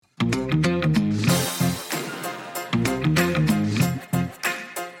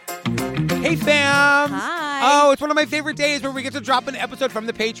Hey, fam. Hi. Oh, it's one of my favorite days where we get to drop an episode from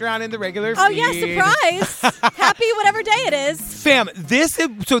the Patreon in the regular feed. Oh, yeah, surprise. Happy whatever day it is. Fam, this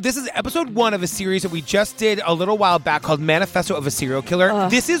is episode 1 of a series that we just did a little while back called Manifesto of a Serial Killer.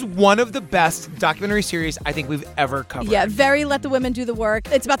 This is one of the best documentary series I think we've ever covered. Yeah, very let the women do the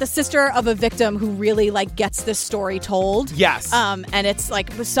work. It's about the sister of a victim who really, gets this story told. Yes. And it's,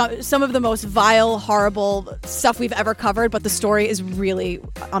 some of the most vile, horrible stuff we've ever covered, but the story is really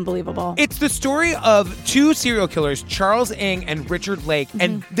unbelievable. It's the story of 2 serial killers, Charles Ng and Richard Lake,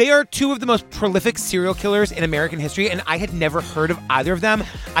 and they are 2 of the most prolific serial killers in American history, and I had never heard of either of them.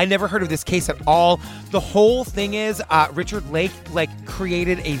 I never heard of this case at all. The whole thing is Richard Lake,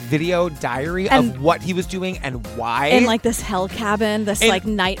 created a video diary of what he was doing and why. In, this hell cabin, this,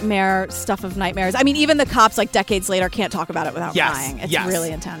 nightmare stuff of nightmares. I mean, even the cops, decades later, can't talk about it without crying. It's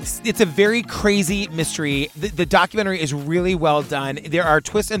really intense. It's a very crazy mystery. The documentary is really well done. There are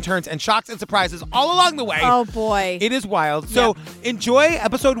twists and turns and shocks and surprises all along the way. Oh, boy. It is wild. So enjoy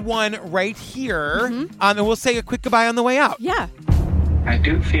episode 1 right here, and we'll say a quick goodbye on the way out. Yeah. I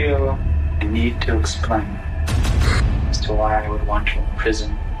do feel I need to explain as to why I would want to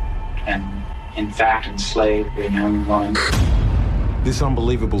imprison and, in fact, enslave a young woman. This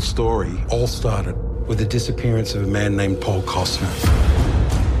unbelievable story all started with the disappearance of a man named Paul Costner.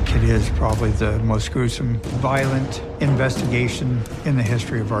 It is probably the most gruesome, violent investigation in the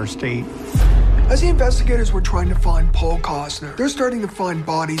history of our state. As the investigators were trying to find Paul Costner, they're starting to find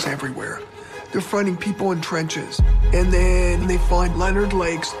bodies everywhere. They're finding people in trenches. And then they find Leonard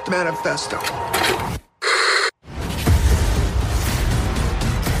Lake's Manifesto.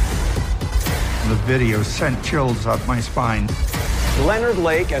 The video sent chills up my spine. Leonard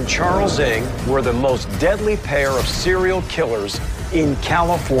Lake and Charles Ng were the most deadly pair of serial killers in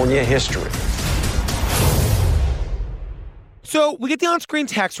California history. So we get the on-screen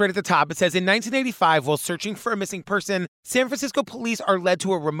text right at the top. It says, in 1985, while searching for a missing person, San Francisco police are led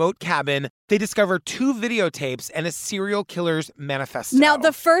to a remote cabin. They discover 2 videotapes and a serial killer's manifesto. Now,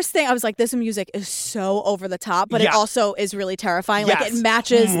 the first thing, I was like, this music is so over the top, but it also is is really terrifying. Yes. It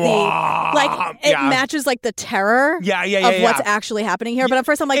matches matches the terror of what's actually happening here. But at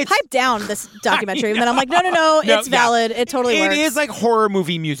first I'm like, pipe down this documentary. And then I'm like, no, it's valid. It totally works. It is like horror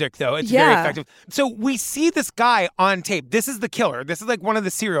movie music, though. It's very effective. So we see this guy on tape. This is the killer. This is one of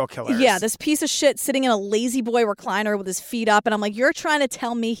the serial killers. Yeah, this piece of shit sitting in a lazy boy recliner with his feet up. And I'm like, you're trying to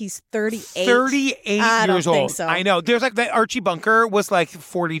tell me he's 38? 38 I years don't old. think so. I know. There's that Archie Bunker was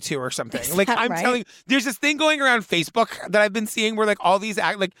 42 or something. I'm right? telling you, there's this thing going around Facebook that I've been seeing where all these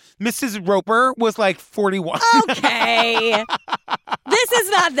Mrs. Roper was 41. Okay. This is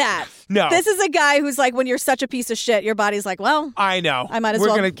not that. No. This is a guy who's when you're such a piece of shit, your body's well, I know. I might as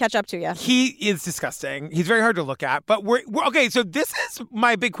well catch up to you. He is disgusting. He's very hard to look at. But we're okay, so this is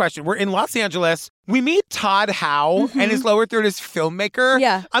my big question. We're in Los Angeles. We meet Todd Howe and his lower third is filmmaker.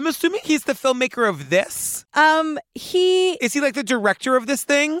 Yeah. I'm assuming he's the filmmaker of this. Is he the director of this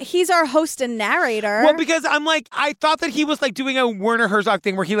thing? He's our host and narrator. Well, because I thought that he was doing a Werner Herzog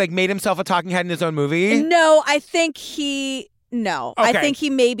thing where he made himself a talking head in his own movie. No, I think he... No, Okay. I think he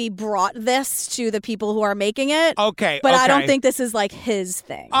maybe brought this to the people who are making it. Okay, But I don't think this is his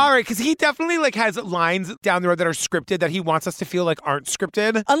thing. All right, because he definitely has lines down the road that are scripted that he wants us to feel aren't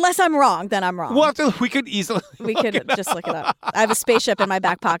scripted. Unless I'm wrong, then I'm wrong. Well, we could easily just look it up. I have a spaceship in my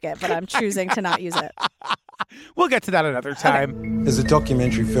back pocket, but I'm choosing to not use it. We'll get to that another time. As a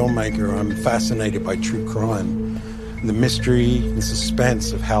documentary filmmaker, I'm fascinated by true crime, the mystery and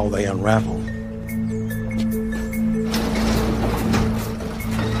suspense of how they unravel.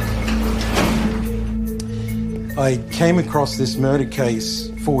 I came across this murder case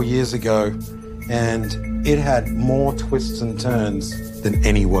 4 years ago, and it had more twists and turns than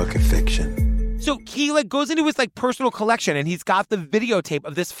any work of fiction. So he goes into his personal collection and he's got the videotape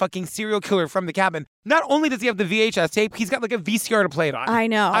of this fucking serial killer from the cabin. Not only does he have the VHS tape, he's got a VCR to play it on. I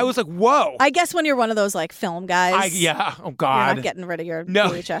know. I was like, whoa. I guess when you're one of those film guys. Oh God. You're not getting rid of your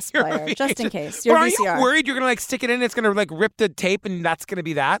VHS player, just in case. Your VCR. Are you worried you're going to stick it in, it's going to rip the tape and that's going to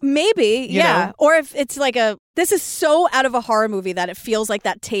be that? Maybe, You know? Or if it's this is so out of a horror movie that it feels like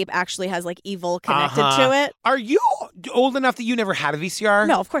that tape actually has evil connected to it. Are you old enough that you never had a VCR?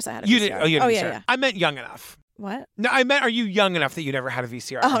 No, of course I had a VCR. You did? Oh, you had a VCR. Yeah. I meant young enough. What? No, I meant, are you young enough that you never had a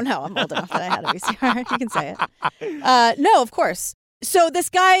VCR? Oh, no, I'm old enough that I had a VCR. You can say it. No, of course. So this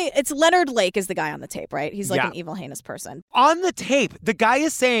guy, it's Leonard Lake is the guy on the tape, right? He's an evil, heinous person. On the tape, the guy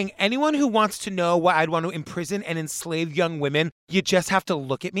is saying, anyone who wants to know why I'd want to imprison and enslave young women, you just have to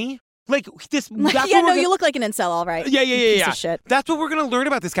look at me. Like this. You look like an incel, all right. Yeah. Piece of shit. That's what we're gonna learn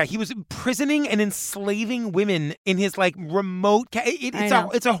about this guy. He was imprisoning and enslaving women in his like remote.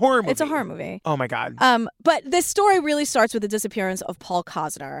 It's a horror movie. It's a horror movie. Oh my god. But this story really starts with the disappearance of Paul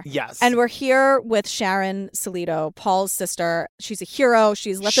Cosner. Yes. And we're here with Sharon Salito, Paul's sister. She's a hero.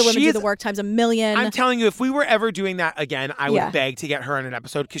 She's let the women do the work times a million. I'm telling you, if we were ever doing that again, I would beg to get her on an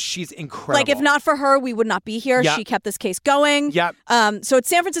episode because she's incredible. Like, if not for her, we would not be here. Yep. She kept this case going. Yep. So it's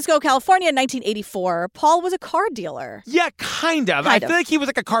San Francisco, California in 1984. Paul was a car dealer. Yeah, kind of. I feel like he was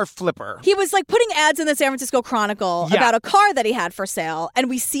like a car flipper. He was like putting ads in the San Francisco Chronicle about a car that he had for sale. And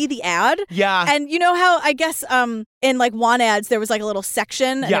we see the ad. Yeah. And you know how, I guess, in like want ads, there was like a little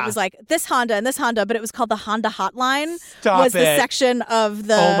section and it was like this Honda and this Honda, but it was called the Honda Hotline. The section of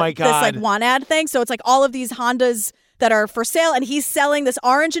the this like want ad thing. So it's like all of these Hondas that are for sale, and he's selling this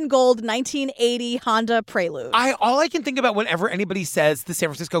orange and gold 1980 Honda Prelude. All I can think about whenever anybody says the San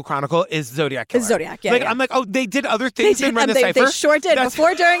Francisco Chronicle is Zodiac Killer. It's Zodiac, yeah. I'm like, oh, they did other things than run the cipher? They sure did,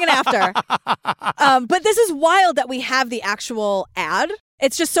 before, during, and after. But this is wild that we have the actual ad.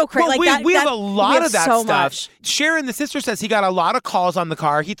 It's just so crazy. Well, we have a lot of that so stuff. Much. Sharon, the sister, says he got a lot of calls on the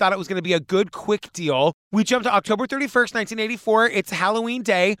car. He thought it was going to be a good, quick deal. We jump to October 31st, 1984. It's Halloween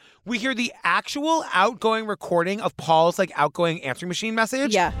Day. We hear the actual outgoing recording of Paul's like outgoing answering machine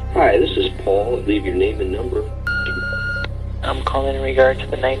message. Yeah. Hi, this is Paul. Leave your name and number. I'm calling in regard to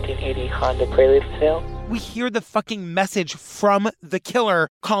the 1980 Honda Prelude for sale. We hear the fucking message from the killer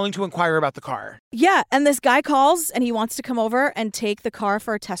calling to inquire about the car. Yeah, and this guy calls and he wants to come over and take the car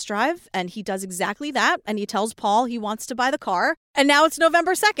for a test drive, and he does exactly that, and he tells Paul he wants to buy the car, and now it's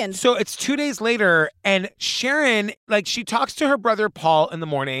November 2nd. So it's 2 days later, and Sharon, she talks to her brother Paul in the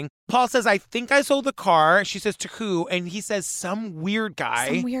morning. Paul says, I think I sold the car. She says, to who? And he says, some weird guy.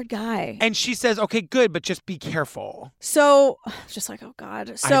 Some weird guy. And she says, okay, good, but just be careful. So, just like, oh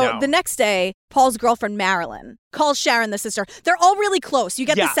God. So the next day, Paul's girlfriend, Marilyn, calls Sharon, the sister. They're all really close. You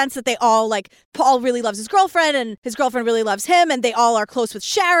get the sense that they all, Paul really loves his girlfriend and his girlfriend really loves him, and they all are close with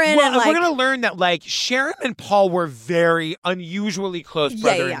Sharon. Well, and we're going to learn that, Sharon and Paul were very unusually close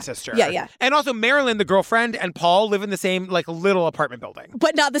brother and sister. Yeah. And also Marilyn, the girlfriend, and Paul live in the same, little apartment building.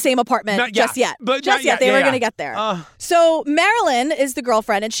 But not the same apartment just yet. But just yet. They were going to get there. So Marilyn is the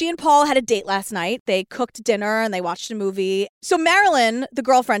girlfriend, and she and Paul had a date last night. They cooked dinner and they watched a movie. So Marilyn, the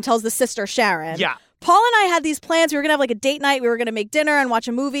girlfriend, tells the sister, Sharon, Paul and I had these plans. We were going to have a date night. We were going to make dinner and watch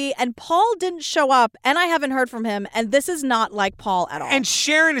a movie. And Paul didn't show up. And I haven't heard from him. And this is not like Paul at all. And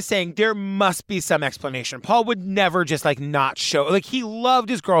Sharon is saying there must be some explanation. Paul would never just not show. He loved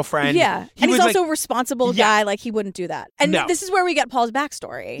his girlfriend. Yeah. And he's also a responsible guy. He wouldn't do that. And this is where we get Paul's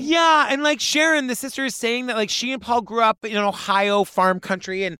backstory. Yeah. And Sharon, the sister, is saying that she and Paul grew up in Ohio farm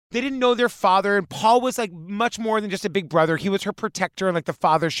country and they didn't know their father. And Paul was much more than just a big brother. He was her protector and the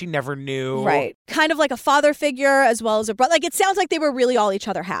father she never knew. Right. Kind of like a father figure as well as a brother. It sounds like they were really all each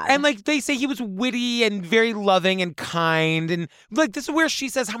other had. And they say he was witty and very loving and kind. And this is where she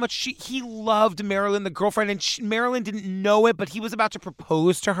says how much he loved Marilyn, the girlfriend. And Marilyn didn't know it, but he was about to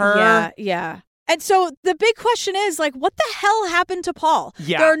propose to her. Yeah. And so the big question is, what the hell happened to Paul?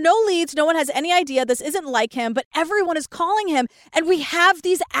 Yeah. There are no leads. No one has any idea. This isn't like him, but everyone is calling him. And we have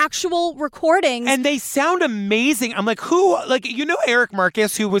these actual recordings. And they sound amazing. I'm who? Eric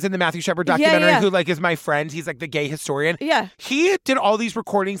Marcus, who was in the Matthew Shepard documentary, who is my friend. He's the gay historian. Yeah. He did all these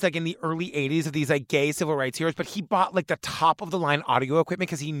recordings in the early 80s of these gay civil rights heroes, but he bought the top of the line audio equipment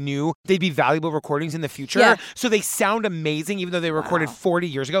because he knew they'd be valuable recordings in the future. Yeah. So they sound amazing, even though they were recorded 40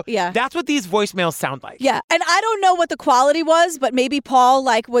 years ago. Yeah. That's what these voicemails sound like. Yeah. And I don't know what the quality was, but maybe Paul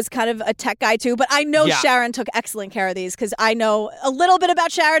was kind of a tech guy too. But I know Sharon took excellent care of these because I know a little bit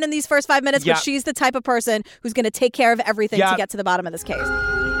about Sharon in these first 5 minutes, but she's the type of person who's going to take care of everything to get to the bottom of this case.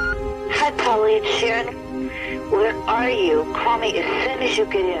 Hi, Polly. It's Sharon. Where are you? Call me as soon as you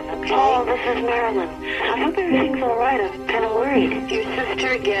get in, okay? Oh, this is Marilyn. I hope everything's all right. I'm kind of worried. Your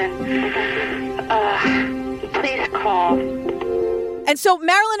sister again. Please call. And so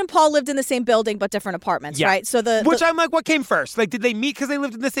Marilyn and Paul lived in the same building, but different apartments, right? So Which I'm what came first? Did they meet because they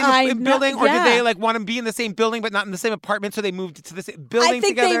lived in the same building? Or did they want to be in the same building, but not in the same apartment, so they moved to the same building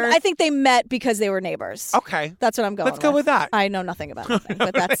together? I think they met because they were neighbors. Okay. That's what I'm going Let's go with that. I know nothing about nothing,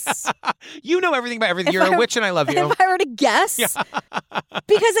 but that's... You know everything about everything. You're a witch and I love you. If I were to guess...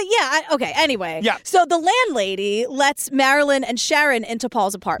 Because, okay, anyway. Yeah. So the landlady lets Marilyn and Sharon into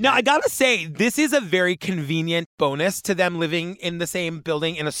Paul's apartment. Now, I gotta say, this is a very convenient bonus to them living in the same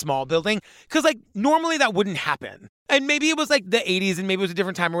building in a small building. Because, normally that wouldn't happen. And maybe it was like the 80s and maybe it was a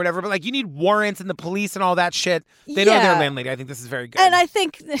different time or whatever, but like you need warrants and the police and all that shit. They know their landlady. I think this is very good. And I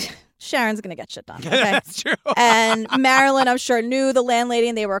think Sharon's going to get shit done. Okay? That's true. And Marilyn, I'm sure, knew the landlady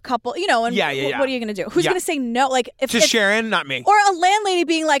and they were a couple, and what are you going to do? Who's going to say no? Like if Sharon, not me. Or a landlady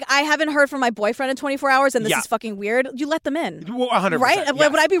being like, I haven't heard from my boyfriend in 24 hours and this is fucking weird. You let them in. 100%. Right? Yes.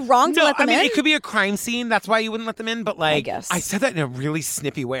 Would I be wrong to let them in? It could be a crime scene. That's why you wouldn't let them in. But like, I guess. I said that in a really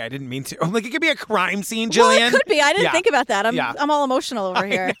snippy way. I didn't mean to. Like, it could be a crime scene, Jillian. Well, it could be. I didn't think about that. I'm all emotional over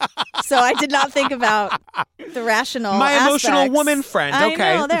here. So I did not think about the rational emotional woman friend.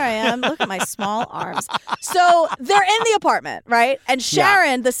 Okay. I know, there I am. Look at my small arms. So they're in the apartment, right? And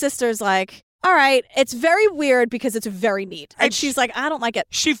Sharon, the sister's like, all right, it's very weird because it's very neat. And she's like, I don't like it.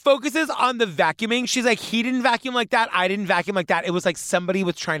 She focuses on the vacuuming. She's like, he didn't vacuum like that. I didn't vacuum like that. It was like somebody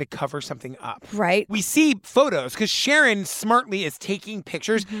was trying to cover something up. Right. We see photos because Sharon smartly is taking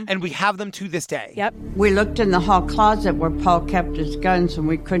pictures and we have them to this day. Yep. We looked in the hall closet where Paul kept his guns and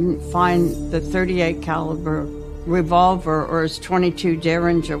we couldn't find the .38 caliber revolver or his .22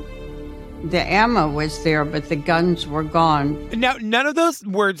 Derringer. The ammo was there, but the guns were gone. Now, none of those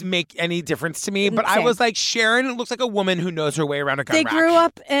words make any difference to me, but I was like, Sharon looks like a woman who knows her way around a gun rack. They grew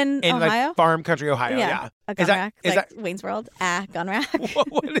up in Ohio? Like farm country Ohio, yeah. A gun rack, like Wayne's World. Gun rack.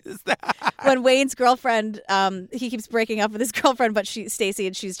 What is that? When Wayne's girlfriend, he keeps breaking up with his girlfriend, but Stacy,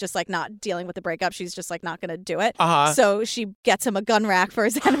 and she's just like not dealing with the breakup. She's just like not going to do it. So she gets him a gun rack for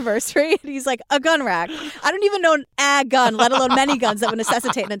his anniversary, and he's like, a gun rack? I don't even know a gun, let alone many guns that would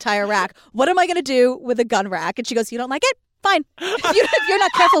necessitate an entire rack. What am I going to do with a gun rack? And she goes, you don't like it? Fine. If you're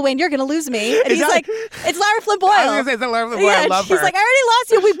not careful, Wayne, you're going to lose me. And he's like, it's Lara Flynn Boyle. I was going to say, it's Lara Flynn Boyle. I love her. He's like, I already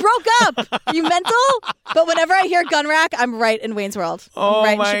lost you. We broke up. You mental? But whenever I hear gun rack, I'm right in Wayne's World.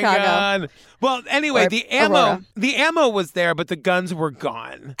 I'm right in Chicago. God. Well, anyway, the ammo was there, but the guns were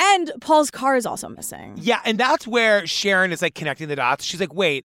gone. And Paul's car is also missing. Yeah, and that's where Sharon is like connecting the dots. She's like,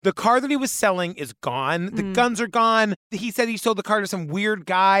 wait, the car that he was selling is gone. The guns are gone. He said he sold the car to some weird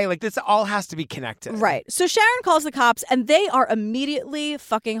guy. Like, this all has to be connected. Right. So Sharon calls the cops, and they are immediately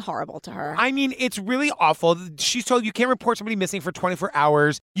fucking horrible to her. I mean, it's really awful. She's told you can't report somebody missing for 24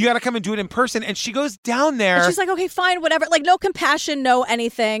 hours. You got to come and do it in person. And she goes down there. And she's like, okay, fine, whatever. Like, no compassion, no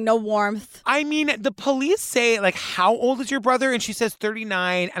anything, no warmth. I mean, the police say, like, how old is your brother? And she says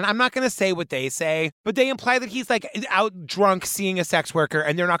 39. And I'm not going to say what they say, but they imply that he's, like, out drunk seeing a sex worker,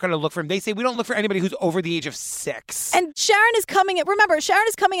 and they're not going to look for him. They say, we don't look for anybody who's over the age of 6. And Sharon is coming in. Remember, Sharon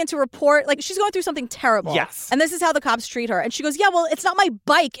is coming in to report, like, she's going through something terrible. Yes. And this is how the cops treat her. And she goes, yeah, well, it's not my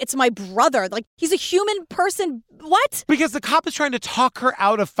bike. It's my brother. Like, he's a human person. What? Because the cop is trying to talk her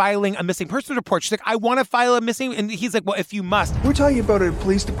out of filing a missing persons report. She's like, I want to file a missing. And he's like, well, if you must. We're talking about a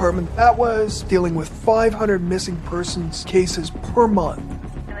police department that was dealing with 500 missing persons cases per month.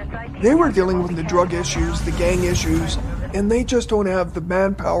 They were dealing with the drug issues, the gang issues, and they just don't have the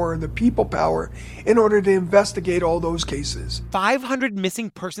manpower and the people power in order to investigate all those cases. 500 missing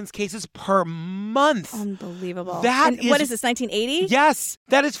persons cases per month. Unbelievable. What is this, 1980? Yes.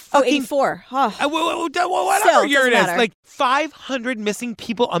 That is fucking... 84. Whatever year it is. Like 500 missing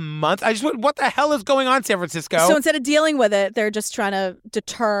people a month. What the hell is going on, San Francisco? So instead of dealing with it, they're just trying to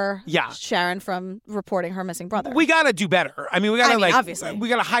deter Sharon from reporting her missing brother. We got to do better. I mean, we got to obviously. We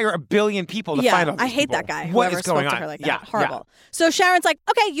got to hire 1 billion people to find all these I hate people. that guy. What Whoever is going spoke on? to her like that. Horrible. So Sharon's like,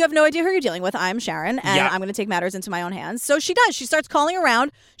 okay, you have no idea who you're dealing with. I'm Sharon, and I'm going to take matters into my own hands. So she does. She starts calling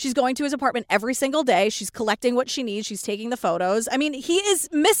around. She's going to his apartment every single day. She's collecting what she needs. She's taking the photos. I mean, he is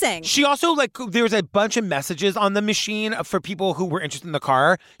missing. She also, there's a bunch of messages on the machine for people who were interested in the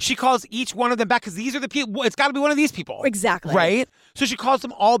car. She calls each one of them back because these are the people. It's got to be one of these people. Exactly. Right? So she calls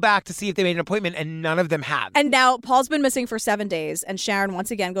them all back to see if they made an appointment, and none of them have. And now Paul's been missing for 7 days, and Sharon once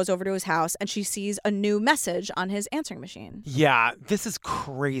again goes over to his house, and she sees a new message on his answering machine. Yeah, this is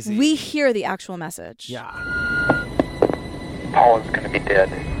crazy. We hear the actual message. Yeah. Paul is going to be dead.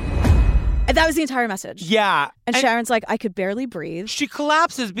 And that was the entire message. Yeah. And Sharon's like, I could barely breathe. She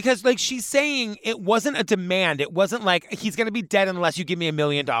collapses because, she's saying it wasn't a demand. It wasn't like, he's going to be dead unless you give me $1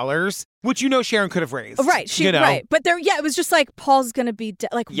 million, which Sharon could have raised. Right. Right. But it was just like, Paul's going to be dead.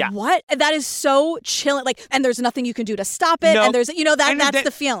 What? And that is so chilling. And there's nothing you can do to stop it. No. And there's, that's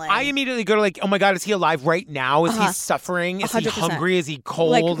the feeling. I immediately go to oh my God, is he alive right now? Is he suffering? Is 100%. He hungry? Is he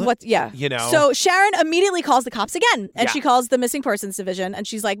cold? What? Yeah. So Sharon immediately calls the cops again. And she calls the missing persons division. And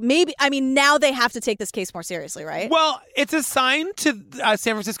she's like, now they have to take this case more seriously, right? Well, it's assigned to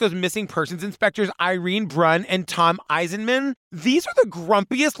San Francisco's missing persons inspectors, Irene Brunn and Tom Eisenman. these are the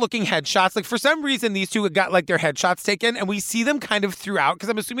grumpiest looking headshots. Like, for some reason, these two got, like, their headshots taken, and we see them kind of throughout, because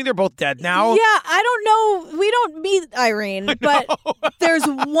I'm assuming they're both dead now. Yeah, I don't know. We don't meet Irene, but there's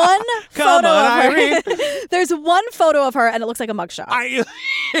one photo of her. Irene. There's one photo of her, and it looks like a mugshot.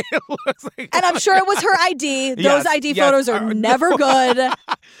 It looks like and I'm sure it was her ID. Those ID photos are never good.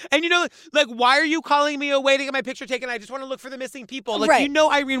 And, you know, like, why are you calling me away to get my picture taken? I just want to look for the missing people. Like, right. You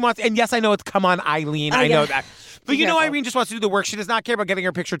know Irene wants, and yes, I know it's come on, Eileen. I know that. But you know Irene just wants to do the work. She does not care about getting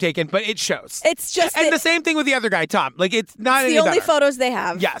her picture taken, but it shows. It's just... And the same thing with the other guy, Tom. Like, it's not any the only better. photos they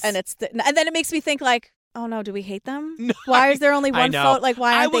have. Yes. And then it makes me think, like, oh no, do we hate them? No, why is there only one photo? Like,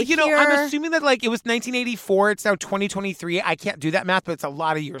 why aren't they here? I'm assuming that, like, it was 1984. It's now 2023. I can't do that math, but it's a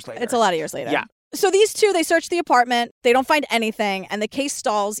lot of years later. It's a lot of years later. Yeah. So these two, they search the apartment. They don't find anything, and the case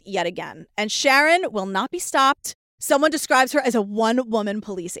stalls yet again. And Sharon will not be stopped. Someone describes her as a one-woman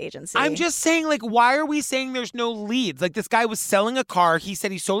police agency. I'm just saying, like, why are we saying there's no leads? Like, this guy was selling a car. He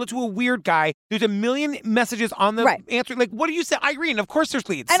said he sold it to a weird guy. There's a million messages on the answer. Like, what do you say? Irene, of course there's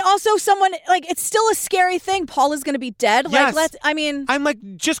leads. And also someone, like, it's still a scary thing. Paul is going to be dead. Yes. Like, I'm like,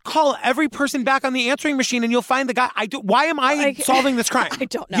 just call every person back on the answering machine and you'll find the guy. Why am I solving this crime? I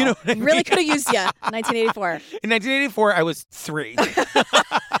don't know. You know what I mean? Really could have used you in 1984. In 1984, I was 3.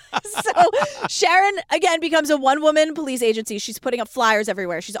 So Sharon, again, becomes a one-woman police agency. She's putting up flyers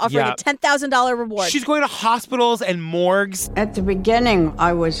everywhere. She's offering a $10,000 reward. She's going to hospitals and morgues. At the beginning,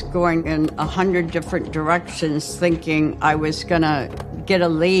 I was going in 100 different directions, thinking I was going to get a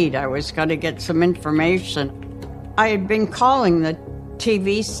lead. I was going to get some information. I had been calling the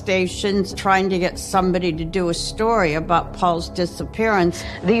TV stations trying to get somebody to do a story about Paul's disappearance.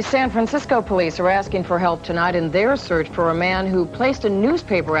 The San Francisco police are asking for help tonight in their search for a man who placed a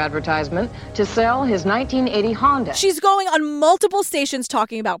newspaper advertisement to sell his 1980 Honda. She's going on multiple stations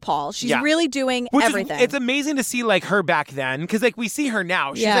talking about Paul. She's really doing everything. It's amazing to see, like, her back then, because, like, we see her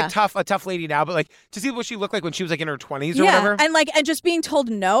now. She's like a tough lady now, but, like, to see what she looked like when she was, like, in her 20s or whatever. And just being told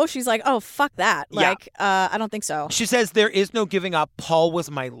no, she's like, oh, fuck that. Like, I don't think so. She says there is no giving up. Paul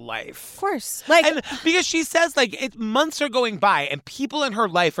was my life. Of course. Like, and because she says, like, months are going by and people in her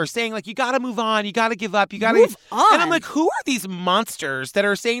life are saying, like, you got to move on. You got to give up. You got to move on. And I'm like, who are these monsters that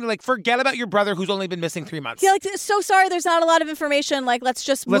are saying, like, forget about your brother who's only been missing 3 months? Yeah, like, so sorry, there's not a lot of information. Like, let's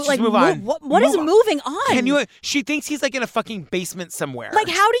just move on. What is moving on? She thinks he's, like, in a fucking basement somewhere. Like,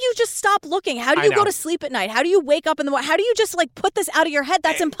 how do you just stop looking? How do you go to sleep at night? How do you wake up in the morning? How do you just, like, put this out of your head?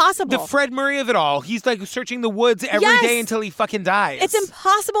 That's impossible. The Fred Murray of it all. He's, like, searching the woods every day until he fucking dies. It's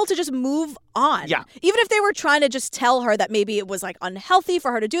impossible to just move on. Yeah. Even if they were trying to just tell her that maybe it was, like, unhealthy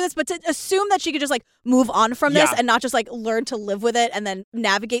for her to do this, but to assume that she could just, like, move on from this and not just, like, learn to live with it and then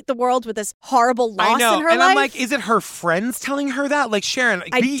navigate the world with this horrible loss in her life. And I'm like, is it her friends telling her that? Like, Sharon,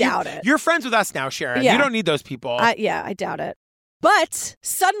 I doubt it. You're friends with us now, Sharon. Yeah. You don't need those people. I doubt it. But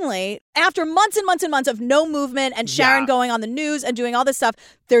suddenly, after months and months and months of no movement and Sharon going on the news and doing all this stuff,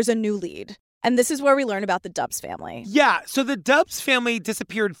 there's a new lead. And this is where we learn about the Dubs family. Yeah, so the Dubs family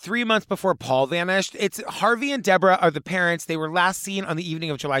disappeared 3 months before Paul vanished. It's Harvey and Deborah are the parents. They were last seen on the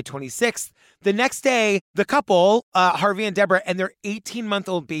evening of July 26th. The next day, the couple, Harvey and Deborah, and their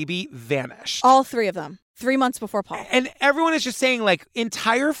 18-month-old baby vanished. All 3 of them. 3 months before Paul. And everyone is just saying, like,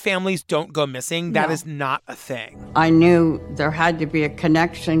 entire families don't go missing. That is not a thing. I knew there had to be a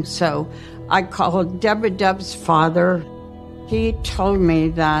connection, so I called Deborah Dubs' father. He told me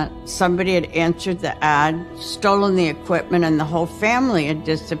that somebody had answered the ad, stolen the equipment, and the whole family had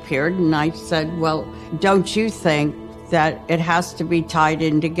disappeared. And I said, well, don't you think that it has to be tied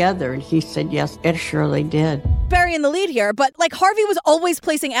in together? And he said, yes, it surely did. Burying the lead here, but like Harvey was always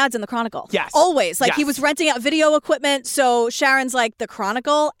placing ads in the Chronicle. Yes. Always. Like he was renting out video equipment. So Sharon's like, the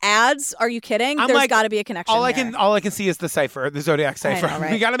Chronicle ads? Are you kidding? There's got to be a connection. All I can see is the cipher, the Zodiac cipher. I know,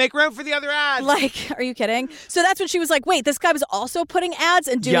 right? We got to make room for the other ads. Like, are you kidding? So that's when she was like, wait, this guy was also putting ads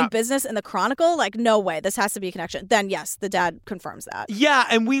and doing business in the Chronicle? Like, no way. This has to be a connection. Then yes, the dad confirms that. Yeah,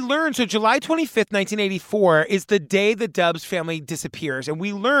 and we learned, so July 25th, 1984 is the day the Dubs family disappears. And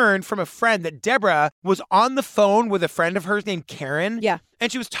we learned from a friend that Deborah was on the phone with a friend of hers named Karen. Yeah.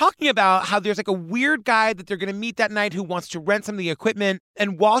 And she was talking about how there's like a weird guy that they're going to meet that night who wants to rent some of the equipment.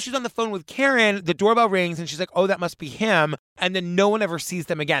 And while she's on the phone with Karen, the doorbell rings and she's like, oh, that must be him. And then no one ever sees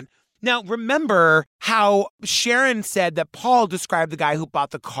them again. Now, remember how Sharon said that Paul described the guy who bought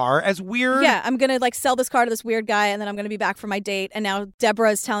the car as weird? Yeah, I'm going to like sell this car to this weird guy and then I'm going to be back for my date. And now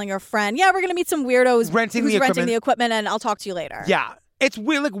Deborah is telling her friend, yeah, we're going to meet some weirdo who's renting the equipment and I'll talk to you later. Yeah. It's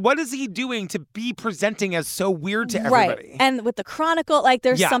weird. Like, what is he doing to be presenting as so weird to everybody? Right. And with the Chronicle, like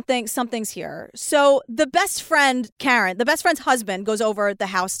there's something's here. So the best friend, Karen, the best friend's husband goes over at the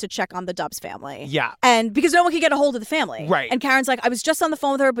house to check on the Dubs family. Yeah. And because no one could get a hold of the family. Right. And Karen's like, I was just on the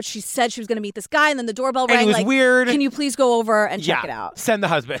phone with her, but she said she was going to meet this guy. And then the doorbell rang. And it was weird. Can you please go over and check it out? Send the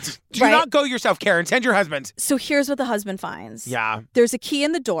husband. Do not go yourself, Karen. Send your husband. So here's what the husband finds. Yeah. There's a key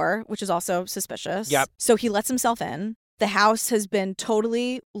in the door, which is also suspicious. Yep. So he lets himself in. The house has been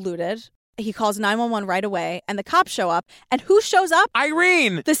totally looted. He calls 911 right away, and the cops show up. And who shows up?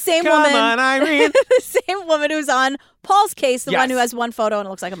 Irene. The same Come woman. on, Irene. The same woman who's on Paul's case, the one who has one photo and it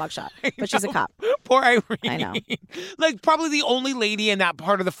looks like a mugshot. But she's a cop. Poor Irene. I know. Like, probably the only lady in that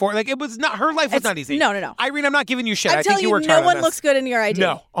part of the fort. Like, it was not, her life was not easy. No. Irene, I'm not giving you shit. I'm I think telling you worked no hard on one this. looks good in your ID.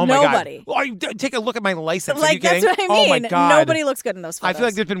 No. Oh, my Nobody. God. Well, take a look at my license. Like, Are you kidding? that's what I mean. Oh, my God. Nobody looks good in those photos. I feel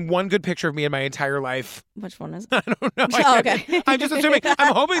like there's been one good picture of me in my entire life. Which one is it? I don't know. Oh, okay. I'm just assuming.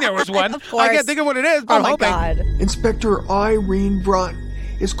 I'm hoping there was one. Of course. I can't think of what it is, but I'm hoping. God. Inspector Irene Brunn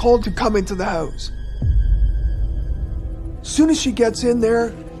is called to come into the house. As soon as she gets in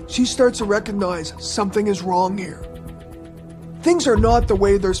there, she starts to recognize something is wrong here. Things are not the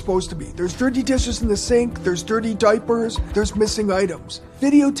way they're supposed to be. There's dirty dishes in the sink, there's dirty diapers, there's missing items,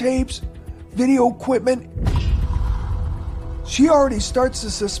 videotapes, video equipment. She already starts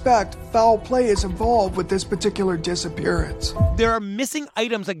to suspect foul play is involved with this particular disappearance. There are missing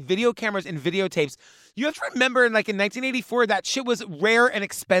items like video cameras and videotapes. You have to remember, in 1984, that shit was rare and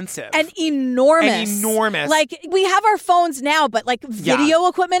expensive. And enormous. Like, we have our phones now, but video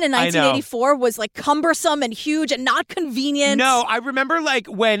equipment in 1984 was cumbersome and huge and not convenient. No, I remember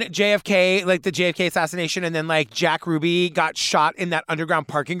when JFK, the JFK assassination, and then Jack Ruby got shot in that underground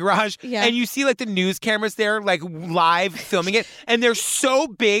parking garage. Yeah. And you see the news cameras there, live filming it. And they're so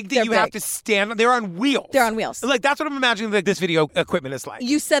big that you have to stand. They're on wheels. They're on wheels. That's what I'm imagining this video equipment is like.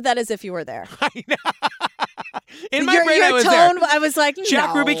 You said that as if you were there. I know. In my brain, I was tone, there. I was like, no.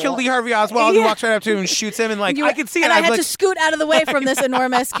 Jack Ruby killed Lee Harvey Oswald. He walks right up to him and shoots him. And I could see it. And I had to scoot out of the way from this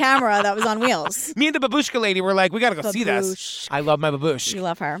enormous camera that was on wheels. Me and the babushka lady were like, we got to go see this. I love my babush. You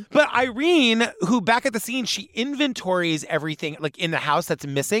love her. But Irene, who back at the scene, she inventories everything in the house that's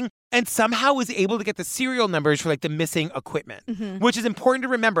missing and somehow was able to get the serial numbers for the missing equipment, which is important to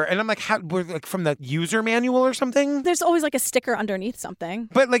remember. And I'm like, how, from the user manual or something? There's always a sticker underneath something.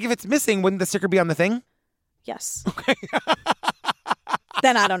 But if it's missing, wouldn't the sticker be on the thing? Yes. Okay.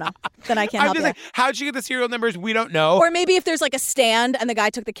 Then I don't know. Then I can't help you. How'd you get the serial numbers? We don't know. Or maybe if there's a stand and the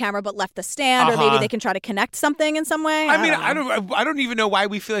guy took the camera but left the stand, or maybe they can try to connect something in some way. I don't even know why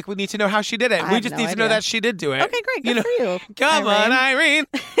we feel like we need to know how she did it. We just need to know that she did do it. Okay, great. Good for you. Come on, Irene.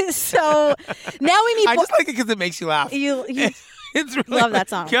 So now we meet. I just like it because it makes you laugh. You it's really love that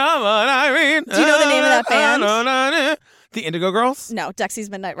song. Come on, Irene. Do you know the name of that band? The Indigo Girls? No, Dexy's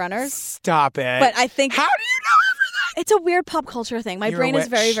Midnight Runners. Stop it. But I think... How do you know everything? It's a weird pop culture thing. My brain is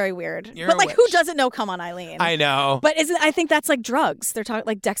very, very weird. You're but a who witch. doesn't know Come On, Eileen? I know. But I think that's drugs. They're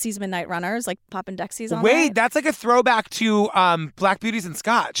talking Dexy's Midnight Runners, popping Dexy's on Wait, that's a throwback to Black Beauties and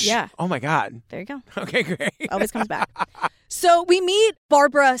Scotch. Yeah. Oh my God. There you go. Okay, great. Always comes back. So we meet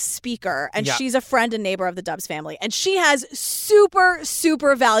Barbara Speaker, and Yeah. she's a friend and neighbor of the Dubs family, and she has super,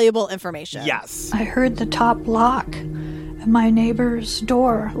 super valuable information. Yes. I heard the top lock and my neighbor's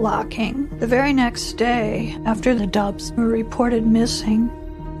door locking. The very next day, after the Dubs were reported missing,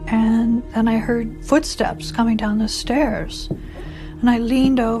 and then I heard footsteps coming down the stairs. And I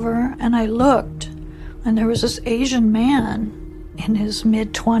leaned over and I looked, and there was this Asian man in his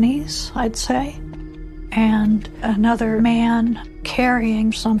mid-20s, I'd say, and another man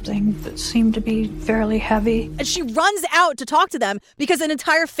carrying something that seemed to be fairly heavy. And she runs out to talk to them because an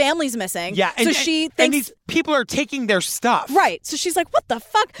entire family's missing. Yeah, so she thinks... and these people are taking their stuff. Right. So she's like, what the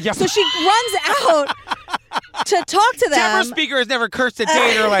fuck? Yeah. So she runs out to talk to them. Deborah Speaker has never cursed a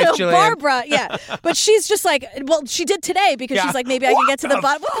day in her life, Jillian. Barbara, yeah. But she's just well, she did today because she's like, maybe I can get to the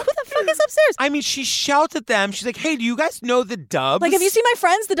bottom. Who the fuck is upstairs? I mean, she shouts at them. She's like, hey, do you guys know the Dubs? Have you seen my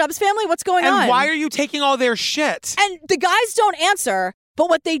friends, the Dubs family? What's going on? And why are you taking all their shit? And the guys don't answer. But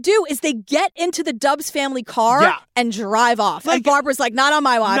what they do is they get into the Dubs family car and drive off. And Barbara's like, not on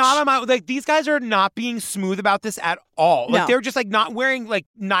my watch. Not on my... these guys are not being smooth about this at all. No. They're just not wearing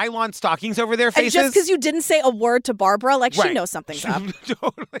nylon stockings over their faces. And just because you didn't say a word to Barbara, she knows something's up.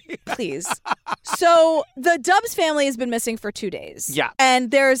 Totally. Please. So the Dubs family has been missing for 2 days. Yeah. And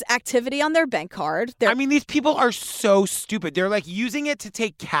there's activity on their bank card. These people are so stupid. They're using it to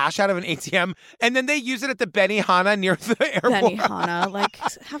take cash out of an ATM, and then they use it at the Benihana near the airport. Benihana,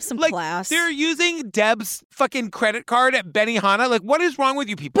 have some class. They're using Deb's fucking credit card at Benihana. What is wrong with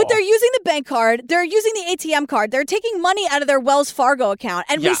you people? But they're using the bank card. They're using the ATM card. They're taking taking money out of their Wells Fargo account.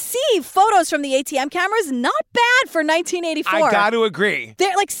 And we see photos from the ATM cameras, not bad for 1984. I got to agree.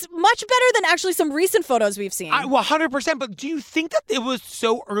 They're like much better than actually some recent photos we've seen. Well, 100%. But do you think that it was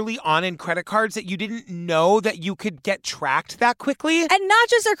so early on in credit cards that you didn't know that you could get tracked that quickly? And not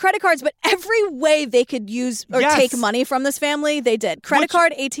just their credit cards, but every way they could use or take money from this family, they did. Credit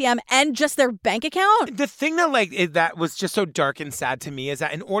card, ATM, and just their bank account. The thing that that was just so dark and sad to me is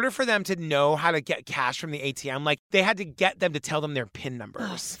that in order for them to know how to get cash from the ATM, like they had to get them to tell them their PIN numbers.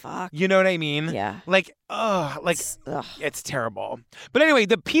 Oh, fuck. You know what I mean? Yeah. It's terrible. But anyway,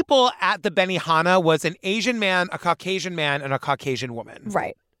 the people at the Benihana was an Asian man, a Caucasian man, and a Caucasian woman.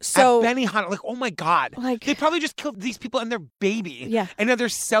 Right. So at Benihana, like, oh my God. Like, they probably just killed these people and their baby. Yeah. And now they're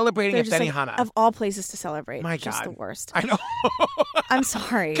celebrating at Benihana. Like, of all places to celebrate. My just God. the worst. I know. I'm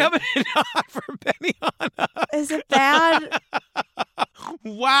sorry. Coming on for Benihana. Is it bad?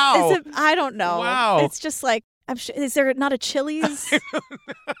 Wow. I don't know. Wow. It's just like, is there not a Chili's?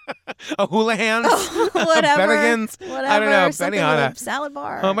 A Houlihan's? Whatever. Bennigan's? Whatever. I don't know. Benihana. Salad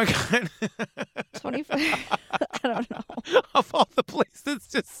bar. Oh my God. 25. I don't know. Of all the places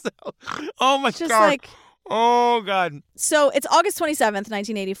to sell. Oh my just God. Like, oh God. So it's August 27th,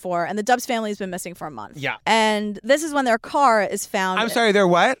 1984, and the Dubs family has been missing for a month. Yeah. And this is when their car is found. I'm sorry, they're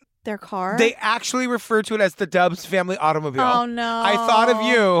what? Their car? They actually refer to it as the Dubs family automobile. Oh, no. I thought of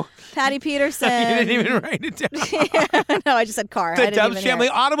you. Patty Peterson. You didn't even write it down. No, I just said car. The Dubs family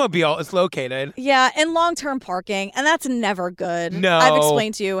automobile is located. Yeah, in long-term parking, and that's never good. No. I've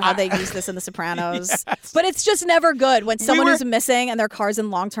explained to you how they use this in The Sopranos. Yes. But it's just never good when someone who's missing and their car's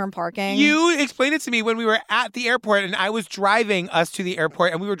in long-term parking. You explained it to me when we were at the airport, and I was driving us to the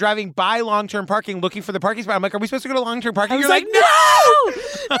airport, and we were driving by long-term parking looking for the parking spot. I'm like, are we supposed to go to long-term parking? You're like, no!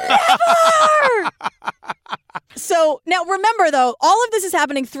 Never! So now remember, though, all of this is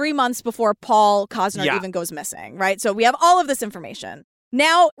happening 3 months before Paul Cosner even goes missing, right? So we have all of this information.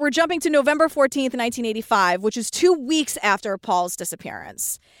 Now we're jumping to November 14th, 1985, which is 2 weeks after Paul's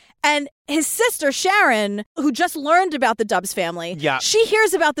disappearance. And his sister, Sharon, who just learned about the Dubs family, she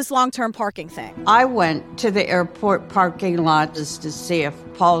hears about this long-term parking thing. I went to the airport parking lot just to see if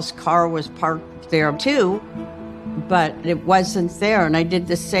Paul's car was parked there, too. But it wasn't there. And I did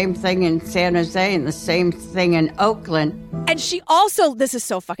the same thing in San Jose and the same thing in Oakland. And she also, this is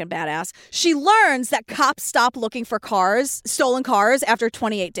so fucking badass, she learns that cops stop looking for cars, stolen cars, after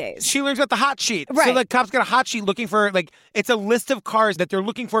 28 days. She learns about the hot sheet. Right. So the cops got a hot sheet looking for, like, it's a list of cars that they're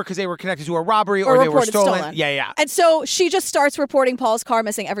looking for because they were connected to a robbery or they were stolen. Yeah. And so she just starts reporting Paul's car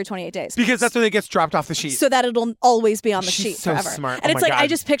missing every 28 days. Because that's when it gets dropped off the sheet. So that it'll always be on the sheet so forever. Smart. And it's like, God. I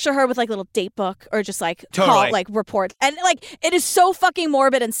just picture her with like a little date book or just like call, like report. And like, it is so fucking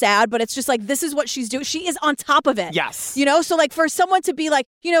morbid and sad, but it's just like, this is what she's doing. She is on top of it. Yes. You know, so like for someone to be like,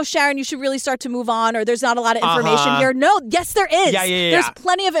 you know, Sharon, you should really start to move on, or there's not a lot of information here. No, yes, there is. Yeah. There's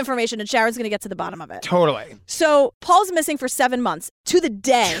plenty of information, and Sharon's going to get to the bottom of it. Totally. So Paul's missing for 7 months to the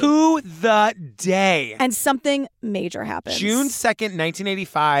day. To the day. And something major happens. June 2nd,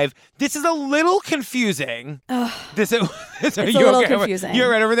 1985. This is a little confusing. It's a little confusing.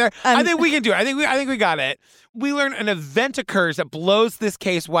 You're right over there. I think we can do it. I think we got it. We learn an event occurs that blows this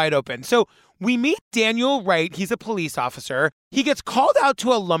case wide open. So we meet Daniel Wright. He's a police officer. He gets called out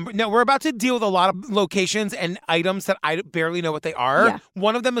to a lumber. Now, we're about to deal with a lot of locations and items that I barely know what they are. Yeah.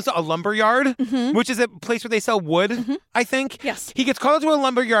 One of them is a lumber yard, which is a place where they sell wood, I think. Yes. He gets called out to a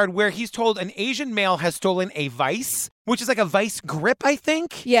lumber yard where he's told an Asian male has stolen a vice, which is like a vice grip, I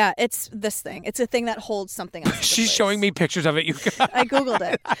think. Yeah, it's this thing. It's a thing that holds something else. She's showing me pictures of it. You guys. I Googled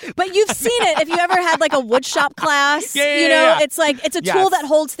it. But you've seen it. If you ever had like a wood shop class, it's like, it's a tool that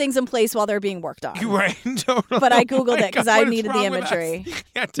holds things in place while they're being worked on. Right, totally. But I Googled it because I needed the imagery.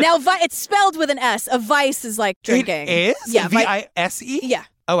 Now, it's spelled with an S. A vice is like drinking. It is? Yeah. V-I-S-E? Yeah.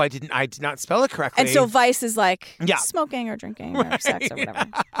 Oh, I did not spell it correctly. And so vice is like smoking or drinking or sex or whatever.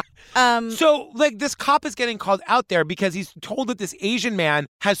 So, like, this cop is getting called out there because he's told that this Asian man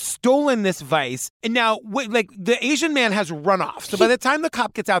has stolen this vice. And now, the Asian man has run off. So by the time the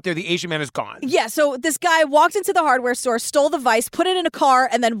cop gets out there, the Asian man is gone. Yeah, so this guy walked into the hardware store, stole the vice, put it in a car,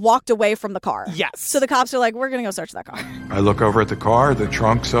 and then walked away from the car. Yes. So the cops are like, we're going to go search that car. I look over at the car, the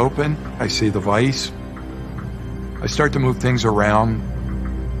trunk's open, I see the vice. I start to move things around.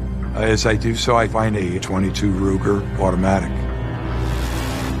 As I do so, I find a .22 Ruger automatic.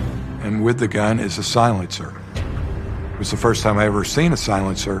 And with the gun is a silencer. It was the first time I ever seen a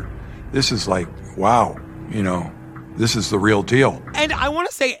silencer. This is like, wow, this is the real deal. And I want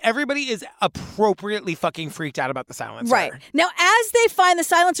to say everybody is appropriately fucking freaked out about the silencer. Right. Now, as they find the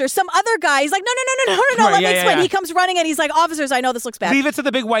silencer, some other guy, he's like, no, let me explain. He comes running and he's like, officers, I know this looks bad. Leave it to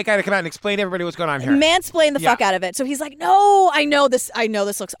the big white guy to come out and explain to everybody what's going on here. Mansplain the fuck out of it. So he's like, no, I know this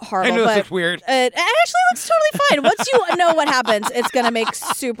looks horrible. I know this looks weird. It actually looks totally fine. Once you know what happens, it's going to make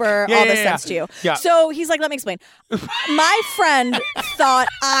super all this sense to you. Yeah. So he's like, let me explain. My friend thought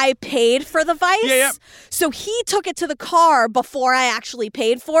I paid for the vice. Yeah. So he took it to the car before I actually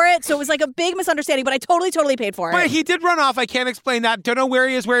paid for it. So it was like a big misunderstanding, but I totally paid for it. But he did run off. I can't explain that. Don't know where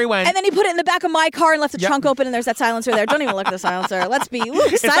he is, where he went. And then he put it in the back of my car and left the trunk open, and there's that silencer there. Don't even look at the silencer. Let's be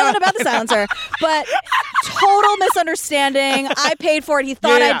silent about the silencer. But total misunderstanding. I paid for it. He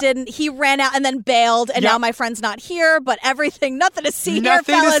thought I didn't. He ran out and then bailed, and now my friend's not here, but nothing to see here, fellas.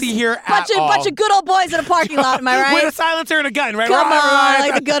 Nothing to see here at all. Bunch of good old boys in a parking lot, am I right? With a silencer and a gun, right? Come on,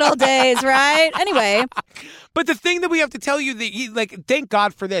 like the good old days, right? Anyway. But the thing that we have to tell you, that thank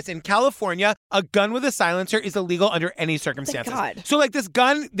God for this. In California, a gun with a silencer is illegal under any circumstances. Thank God. So this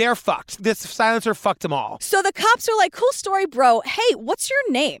gun, they're fucked. This silencer fucked them all. So the cops are like, cool story, bro. Hey, what's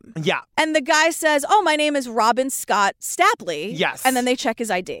your name? Yeah. And the guy says, oh, my name is Robin Scott Stapley. Yes. And then they check his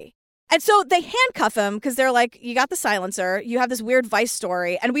ID. And so they handcuff him because they're like, you got the silencer, you have this weird vice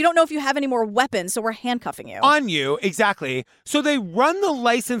story, and we don't know if you have any more weapons, so we're handcuffing you. On you, exactly. So they run the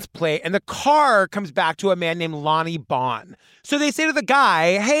license plate, and the car comes back to a man named Lonnie Bond. So they say to the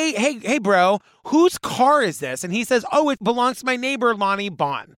guy, hey, bro, whose car is this? And he says, oh, it belongs to my neighbor, Lonnie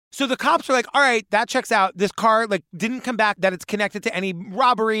Bond. So the cops are like, all right, that checks out. This car didn't come back that it's connected to any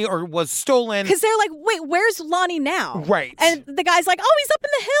robbery or was stolen. Because they're like, wait, where's Lonnie now? Right. And the guy's like, oh, he's up in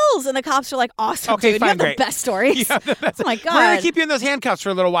the hills. And the cops are like, awesome, okay, dude. fine, You have great. the best stories. You have the best. Oh, my God. We're going to keep you in those handcuffs for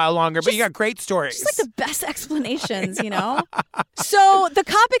a little while longer, but you got great stories. Just the best explanations, you know? So the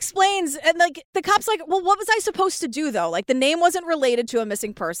cop explains, and the cop's like, well, what was I supposed to do, though? The name wasn't related to a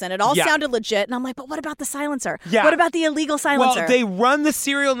missing person. It all sounded legit. And I'm like, but what about the silencer? Yeah. What about the illegal silencer? Well, they run the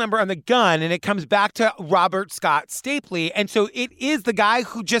serial number on the gun, and it comes back to Robert Scott Stapley. And so it is the guy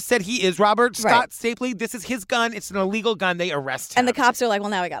who just said he is Robert Scott Stapley. This is his gun. It's an illegal gun. They arrest him. And the cops are like, well,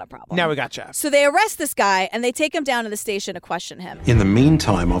 now we got a problem. Now we gotcha. So they arrest this guy, and they take him down to the station to question him. In the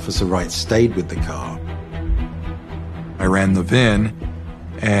meantime, Officer Wright stayed with the car. I ran the VIN,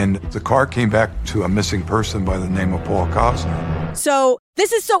 and the car came back to a missing person by the name of Paul Cosner. So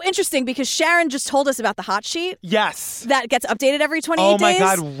this is so interesting because Sharon just told us about the hot sheet. Yes. That gets updated every 28 days. Oh my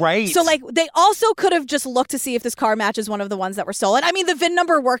God, right. So they also could have just looked to see if this car matches one of the ones that were stolen. I mean, the VIN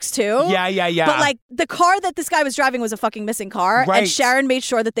number works too. Yeah. But the car that this guy was driving was a fucking missing car. Right. And Sharon made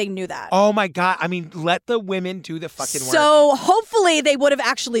sure that they knew that. Oh my God. I mean, let the women do the fucking work. So hopefully they would have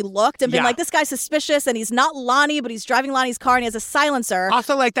actually looked and been like, this guy's suspicious and he's not Lonnie, but he's driving Lonnie's car and he has a silencer.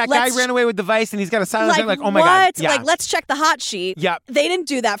 Also, that guy ran away with the vice and he's got a silencer. Oh my God. Yeah. Let's check the hot sheet. Yep. They didn't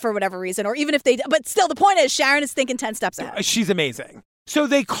do that for whatever reason, or even if they, but still the point is Sharon is thinking 10 steps ahead. She's amazing. So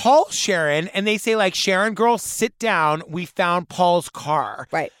they call Sharon and they say Sharon, girl, sit down. We found Paul's car.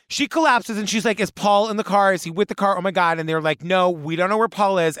 Right. She collapses and she's like, is Paul in the car? Is he with the car? Oh my God. And they're like, no, we don't know where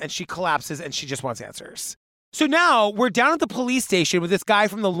Paul is. And she collapses and she just wants answers. So now we're down at the police station with this guy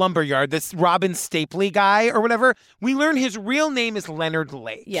from the lumberyard, this Robin Stapley guy or whatever. We learn his real name is Leonard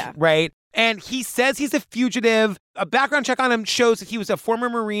Lake. Yeah. Right. And he says he's a fugitive. A background check on him shows that he was a former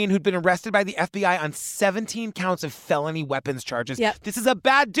Marine who'd been arrested by the FBI on 17 counts of felony weapons charges. Yep. This is a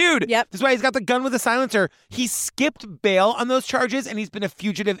bad dude. Yep. This is why he's got the gun with a silencer. He skipped bail on those charges, and he's been a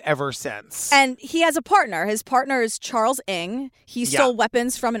fugitive ever since. And he has a partner. His partner is Charles Ng. He stole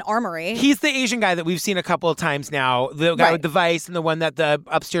weapons from an armory. He's the Asian guy that we've seen a couple of times now. The guy with the vice and the one that the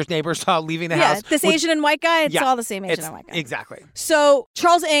upstairs neighbor saw leaving the house. This Asian and white guy, it's all the same Asian and white guy. Exactly. So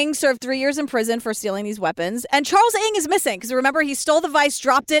Charles Ng served 3 years in prison for stealing these weapons. And Charles Ng is missing because remember, he stole the vice,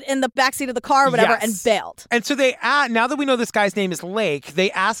 dropped it in the backseat of the car or whatever, and bailed. And so they, now that we know this guy's name is Lake,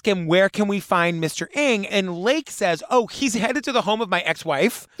 they ask him, where can we find Mr. Ng? And Lake says, oh, he's headed to the home of my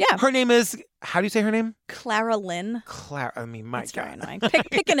ex-wife. Yeah. Her name is, how do you say her name? Clara Lynn. That's very annoying.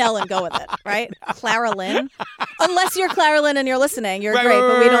 Pick an L and go with it, right? Clara Lynn. Unless you're Clara Lynn and you're listening, you're great,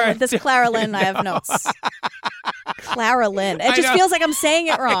 but we don't. This Clara Lynn, I have notes. Clara Lynn. It just feels like I'm saying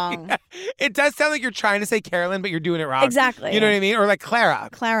it wrong. It does sound like you're trying to say Carolyn, but you're doing it wrong. Exactly. You know what I mean? Or Clara.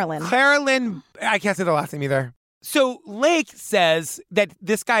 Clara Lynn. Clara Lynn. I can't say the last name either. So Lake says that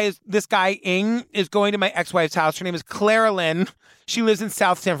this guy Ng is going to my ex-wife's house. Her name is Clara Lynn. She lives in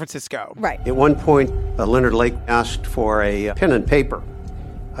South San Francisco. Right. At one point, Leonard Lake asked for a pen and paper.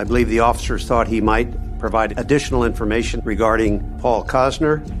 I believe the officers thought he might provide additional information regarding Paul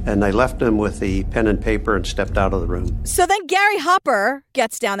Cosner, and they left him with the pen and paper and stepped out of the room. So then Gary Hopper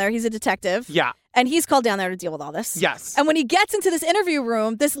gets down there. He's a detective. Yeah. And he's called down there to deal with all this. Yes. And when he gets into this interview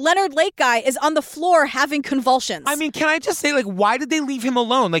room, this Leonard Lake guy is on the floor having convulsions. I mean, can I just say, like, why did they leave him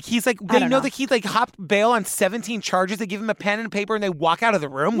alone? Like, he's like, they know that he like hopped bail on 17 charges. They give him a pen and paper and they walk out of the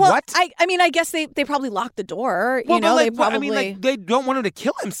room. Well, what? I mean, I guess they probably locked the door. Well, you know, like, they probably. I mean, like, they don't want him to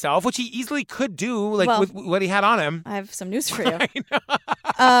kill himself, which he easily could do, like, with what he had on him. I have some news for you.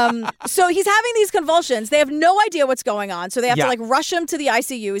 So he's having these convulsions. They have no idea what's going on. So they have to, like, rush him to the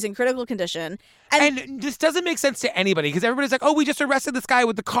ICU. He's in critical condition. And this doesn't make sense to anybody because everybody's like, oh, we just arrested this guy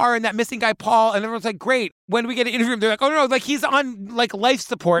with the car and that missing guy, Paul. And everyone's like, great. When we get an interview, they're like, oh, no, like he's on like life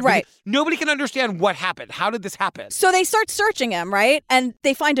support. Right. Nobody can understand what happened. How did this happen? So they start searching him, right? And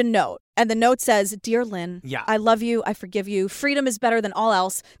they find a note. And the note says, Dear Lynn, I love you. I forgive you. Freedom is better than all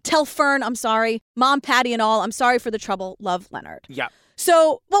else. Tell Fern I'm sorry. Mom, Patty, and all. I'm sorry for the trouble. Love, Leonard. Yeah.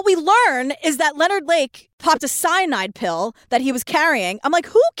 So what we learn is that Leonard Lake popped a cyanide pill that he was carrying. I'm like,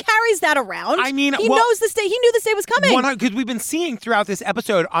 who carries that around? I mean, he knows this day. He knew this day was coming. Because we've been seeing throughout this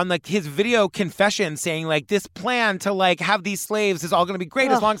episode on like his video confession saying like this plan to like have these slaves is all going to be great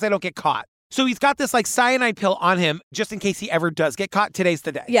as long as they don't get caught. So he's got this like cyanide pill on him just in case he ever does get caught. Today's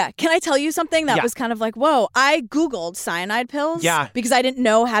the day. Yeah. Can I tell you something that was kind of like, whoa, I Googled cyanide pills because I didn't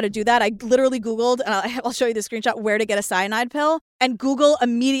know how to do that. I literally Googled, and I'll show you the screenshot, where to get a cyanide pill. And Google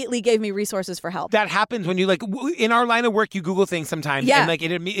immediately gave me resources for help. That happens when you like in our line of work, you Google things sometimes, and like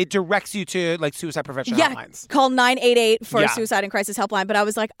it directs you to like suicide prevention hotlines. Call 988 for a suicide and crisis helpline. But I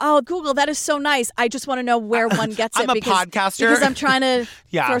was like, oh, Google, that is so nice. I just want to know where one gets it. I'm a podcaster because I'm trying to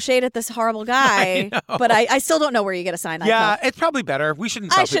throw shade at this horrible guy. But I still don't know where you get a cyanide pill. It's probably better. We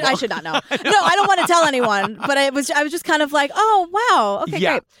shouldn't. Tell people. I should not know. No, I don't want to tell anyone. But I was just kind of like, oh wow, okay,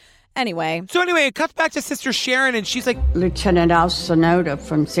 great. Anyway. So it cuts back to Sister Sharon, and she's like, Lieutenant Al Sonoda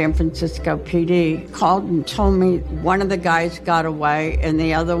from San Francisco PD called and told me one of the guys got away and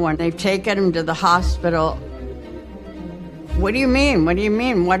the other one, they've taken him to the hospital. What do you mean? What do you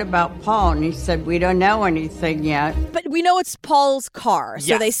mean? What about Paul? And he said, we don't know anything yet. But we know it's Paul's car.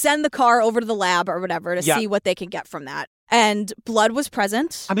 So they send the car over to the lab or whatever to see what they can get from that. And blood was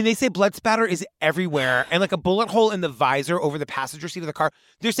present. I mean, they say blood spatter is everywhere and like a bullet hole in the visor over the passenger seat of the car.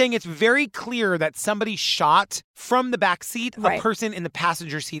 They're saying it's very clear that somebody shot from the back seat a person in the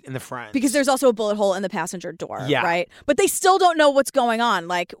passenger seat in the front. Because there's also a bullet hole in the passenger door, right? But they still don't know what's going on.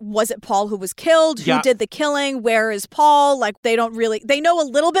 Like, was it Paul who was killed? Who did the killing? Where is Paul? Like, they don't really, they know a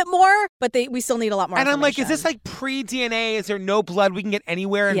little bit more, but we still need a lot more information. I'm like, is this like pre-DNA? Is there no blood we can get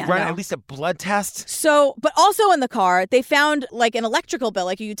anywhere and run at least a blood test? So, but also in the car, they found like an electrical bill,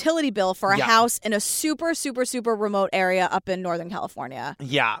 like a utility bill for a house in a super, super, super remote area up in Northern California.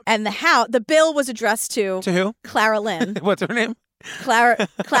 Yeah. And the bill was addressed to who? Clara Lynn. What's her name? Clara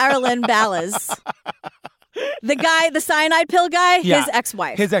Lynn Ballas. The cyanide pill guy, his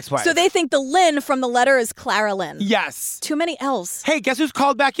ex-wife. His ex-wife. So they think the Lynn from the letter is Clara Lynn. Yes. Too many L's. Hey, guess who's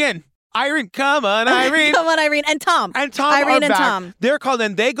called back in? Irene, come on, Irene. Come on, Irene. And Tom. Irene and Tom. They're called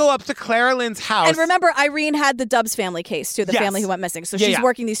in. They go up to Clara Lynn's house. And remember, Irene had the Dubs family case, too, the family who went missing. So she's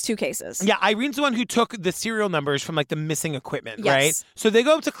working these two cases. Yeah, Irene's the one who took the serial numbers from like the missing equipment, right? So they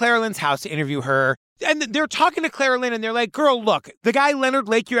go up to Clara Lynn's house to interview her. And they're talking to Clara Lynn, and they're like, girl, look, the guy Leonard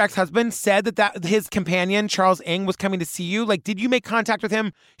Lake, your ex-husband, said that his companion, Charles Ng, was coming to see you. Like, did you make contact with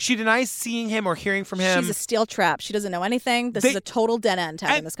him? She denies seeing him or hearing from him. She's a steel trap. She doesn't know anything. This is a total dead end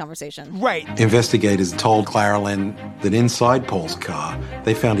having this conversation. Right. Investigators told Clara Lynn that inside Paul's car,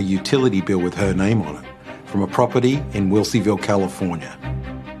 they found a utility bill with her name on it from a property in Wilseyville, California.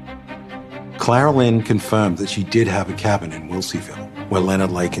 Clara Lynn confirmed that she did have a cabin in Wilseyville, where Leonard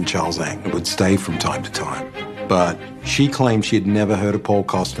Lake and Charles Ng would stay from time to time. But she claimed she had never heard of Paul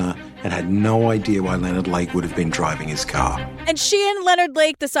Costner and had no idea why Leonard Lake would have been driving his car. And she and Leonard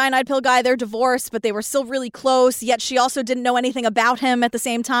Lake, the cyanide pill guy, they're divorced, but they were still really close, yet she also didn't know anything about him at the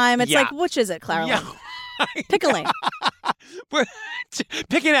same time. It's like, which is it, Clara Lynn? Pick a lane.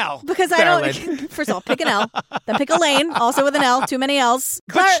 Pick an L. Because I don't. First of all, pick an L. Then pick a lane, also with an L. Too many L's.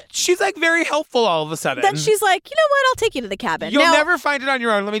 But she's like very helpful all of a sudden. Then she's like, you know what? I'll take you to the cabin. You'll never find it on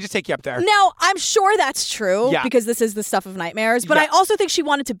your own. Let me just take you up there. Now, I'm sure that's true because this is the stuff of nightmares. But I also think she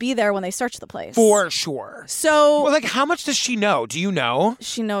wanted to be there when they searched the place. For sure. So, well, like, how much does she know? Do you know?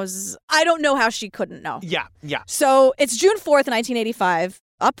 She knows. I don't know how she couldn't know. Yeah. So it's June 4th, 1985.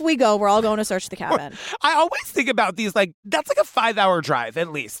 Up we go. We're all going to search the cabin. I always think about these, like, that's like a 5-hour drive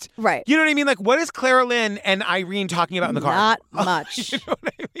at least. Right. You know what I mean? Like, what is Clara Lynn and Irene talking about in the car? Not much. You know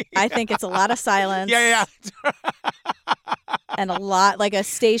what I mean? I think it's a lot of silence. Yeah. And a lot, like a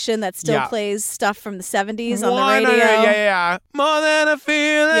station that still plays stuff from the 70s on the radio. Yeah. More than a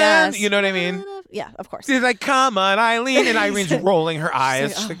feeling. Yes. You know what I mean? Yeah, of course. She's like, come on, Eileen. And Irene's rolling her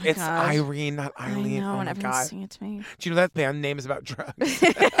eyes. She's like, It's Irene, not Eileen. I know, oh and my everyone's God. singing it to me. Do you know that band name is about drugs?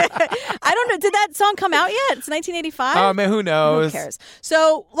 I don't know. Did that song come out yet? It's 1985? Oh, man, who knows? Who cares?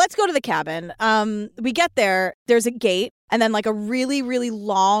 So let's go to the cabin. We get there. There's a gate. And then like a really, really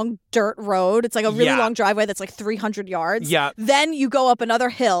long dirt road. It's like a really long driveway that's like 300 yards. Yeah. Then you go up another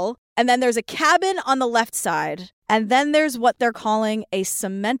hill. And then there's a cabin on the left side. And then there's what they're calling a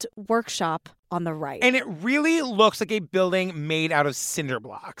cement workshop on the right. And it really looks like a building made out of cinder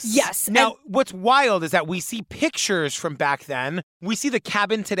blocks. Yes. Now, what's wild is that we see pictures from back then. We see the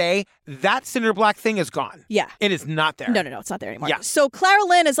cabin today. That cinder block thing is gone. Yeah. It is not there. No, it's not there anymore. Yeah. So Clara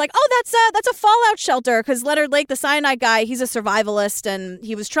Lynn is like, oh, that's a fallout shelter because Leonard Lake, the cyanide guy, he's a survivalist and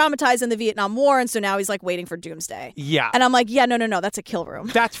he was traumatized in the Vietnam War. And so now he's like waiting for doomsday. Yeah. And I'm like, yeah, no, that's a kill room.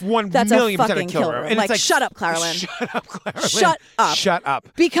 That's 1 That's million a percent fucking a kill room. And Like, it's shut up, Clara Lynn. Shut up, Clara Lynn. Shut up. Shut up.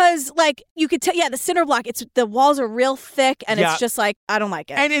 Because like you could tell, the cinder block, the walls are real thick and Yeah. it's just like, I don't like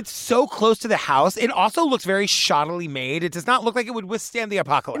it. And it's so close to the house. It also looks very shoddily made. It does not look like it would withstand the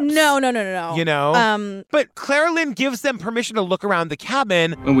apocalypse. No. You know? But Clara Lynn gives them permission to look around the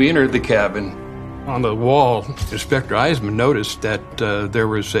cabin. When we entered the cabin, on the wall, Inspector Eisman noticed that there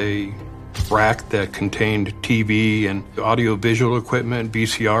was a rack that contained TV and audio-visual equipment,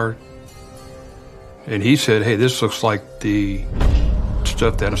 VCR. And he said, hey, this looks like the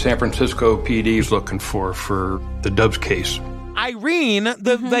stuff that San Francisco PD is looking for the Dubs case. Irene,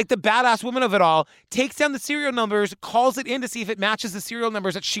 the badass woman of it all, takes down the serial numbers, calls it in to see if it matches the serial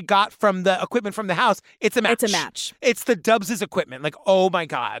numbers that she got from the equipment from the house. It's a match. It's a match. It's the Dubs' equipment. Like, oh my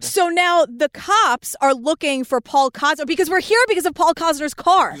God. So now the cops are looking for Paul Cosner because we're here because of Paul Cosner's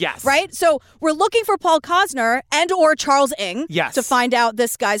car. Yes. Right? So we're looking for Paul Cosner and or Charles Ng Yes. to find out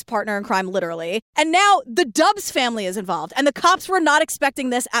this guy's partner in crime, literally. And now the Dubs family is involved. And the cops were not expecting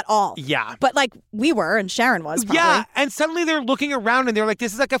this at all. Yeah. But like we were and Sharon was probably. Yeah. And suddenly they're looking around and they're like,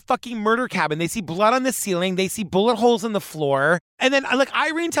 this is like a fucking murder cabin. They see blood on the ceiling. They see bullet holes in the floor. And then like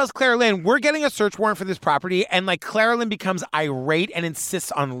Irene tells Clara Lynn, we're getting a search warrant for this property. And like Clara Lynn becomes irate and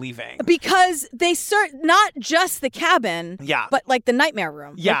insists on leaving. Because they not just the cabin, but like the nightmare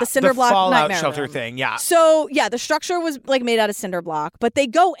room. Yeah. Like the cinder block fallout nightmare shelter room. thing. Yeah. So yeah, the structure was like made out of cinder block, but they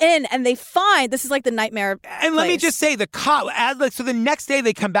go in and they find this is like the nightmare And let me just say, the cop, so the next day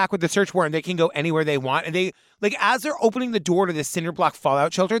they come back with the search warrant. They can go anywhere they want. And they, like, as they're opening the door to this cinder block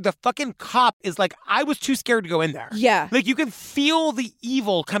fallout shelter, the fucking cop is like, I was too scared to go in there. Yeah. Like, you can feel the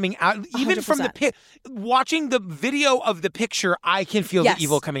evil coming out, even 100%. from the pit. Watching the video of the picture, I can feel the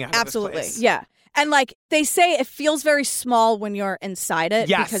evil coming out absolutely. of this place. Yeah. And like they say, it feels very small when you're inside it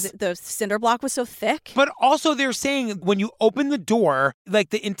because the cinder block was so thick. But also they're saying when you open the door, like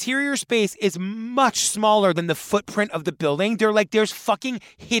the interior space is much smaller than the footprint of the building. They're like, there's fucking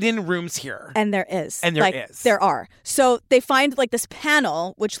hidden rooms here. And there is. And there is. There are. So they find like this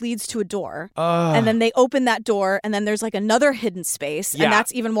panel which leads to a door. And then they open that door and then there's like another hidden space. Yeah. And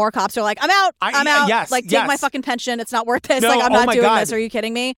that's even more cops are like, I'm out. I'm out. Yes, like, take my fucking pension. It's not worth this. No, like, I'm oh not my doing God. this. Are you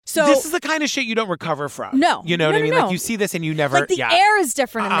kidding me? So this is the kind of shit you don't recover from. No. You know what I mean? No. Like you see this and you never. Like the air is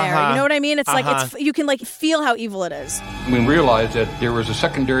different in there. You know what I mean? It's like Uh-huh. you can like feel how evil it is. We realized that there was a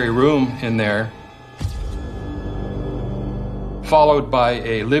secondary room in there, followed by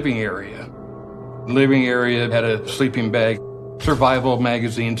a living area. The living area had a sleeping bag, survival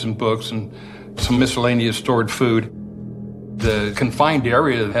magazines and books, and some miscellaneous stored food. The confined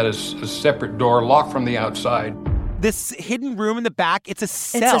area had a separate door locked from the outside. This hidden room in the back, it's a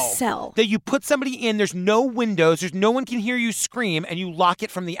cell. It's a cell. That you put somebody in, there's no windows, there's no one can hear you scream, and you lock it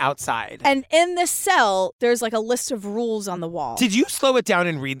from the outside. And in this cell, there's like a list of rules on the wall. Did you slow it down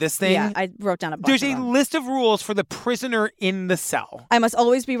and read this thing? Yeah, I wrote down a bunch There's of a them. list of rules for the prisoner in the cell. I must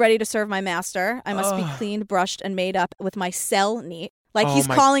always be ready to serve my master. I must be Ugh. cleaned, brushed, and made up with my cell neat. Like Oh he's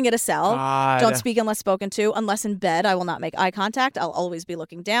my calling it a cell. God. Don't speak unless spoken to. Unless in bed, I will not make eye contact. I'll always be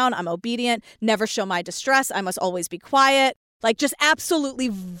looking down. I'm obedient. Never show my distress. I must always be quiet. Like just absolutely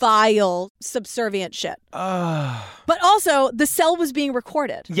vile, subservient shit. But also, the cell was being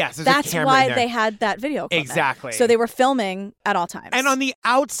recorded. Yes, there's That's a camera why in there. they had that video equipment. Exactly. So they were filming at all times. And on the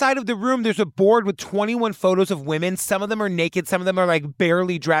outside of the room, there's a board with 21 photos of women. Some of them are naked. Some of them are like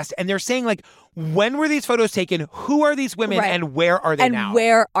barely dressed. And they're saying like, when were these photos taken? Who are these women? Right. And where are they and now?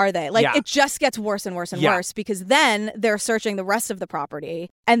 where are they? Like, Yeah. it just gets worse and worse and Yeah. worse because then they're searching the rest of the property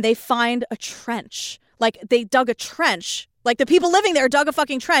and they find a trench. like they dug a trench. Like the people living there dug a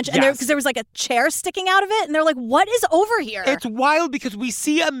fucking trench and because there was like a chair sticking out of it. And they're like, what is over here? It's wild because we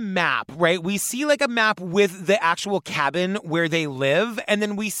see a map, right? We see like a map with the actual cabin where they live. And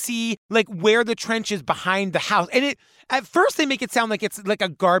then we see like where the trench is behind the house. And at first they make it sound like it's like a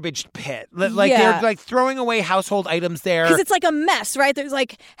garbage pit. Like they're like throwing away household items there. Because it's like a mess, right? There's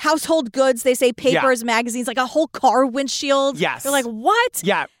like household goods. They say papers, magazines, like a whole car windshield. Yes. They're like, what?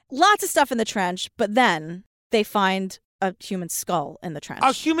 Yeah. Lots of stuff in the trench. But then they find a human skull in the trench.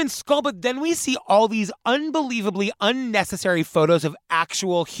 A human skull, but then we see all these unbelievably unnecessary photos of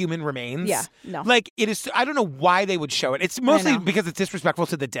actual human remains. Yeah, no. Like, it is, I don't know why they would show it. It's mostly because it's disrespectful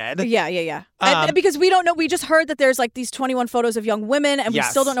to the dead. Yeah. And because we don't know, we just heard that there's like these 21 photos of young women, and we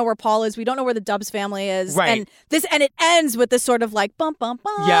still don't know where Paul is. We don't know where the Dubs family is. Right. And it ends with this sort of like bum, bum,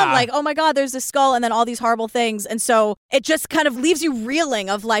 bum. Yeah. Like, oh my God, there's this skull, and then all these horrible things. And so it just kind of leaves you reeling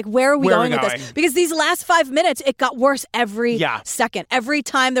of like, where are we going with this? Because these last 5 minutes, it got worse every second. Every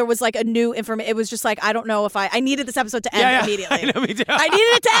time there was like a new information, it was just like, I don't know if I needed this episode to end immediately. I know, me too. I needed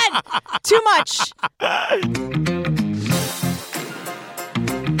it to end. Too much.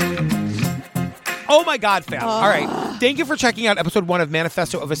 Oh my God, fam. All right. Thank you for checking out episode 1 of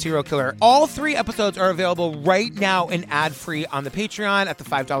Manifesto of a Serial Killer. All 3 episodes are available right now and ad-free on the Patreon at the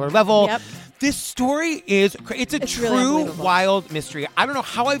 $5 level. Yep. This story it's a true really wild mystery. I don't know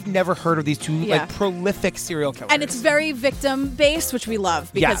how I've never heard of these two like prolific serial killers. And it's very victim based, which we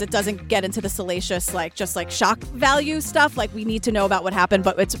love because it doesn't get into the salacious, like just like shock value stuff. Like we need to know about what happened,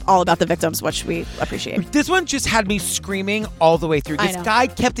 but it's all about the victims, which we appreciate. This one just had me screaming all the way through. This guy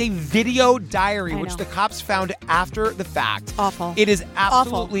kept a video diary, which the cops found after the fact. Awful. It is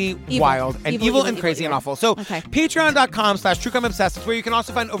absolutely wild and evil and crazy and awful. So patreon.com/TrueCrimeObsessed is where you can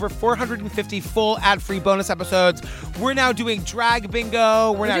also find over 450 full ad-free bonus episodes. We're now doing drag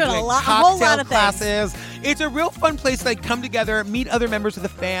bingo. We're now doing cocktail classes. It's a real fun place to like come together, meet other members of the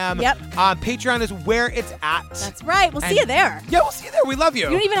fam. Yep. Patreon is where it's at. That's right. We'll see you there. Yeah, we'll see you there. We love you.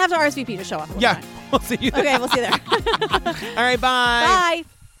 You don't even have to RSVP to show up. We'll see you there. Okay, we'll see you there. All right, bye. Bye.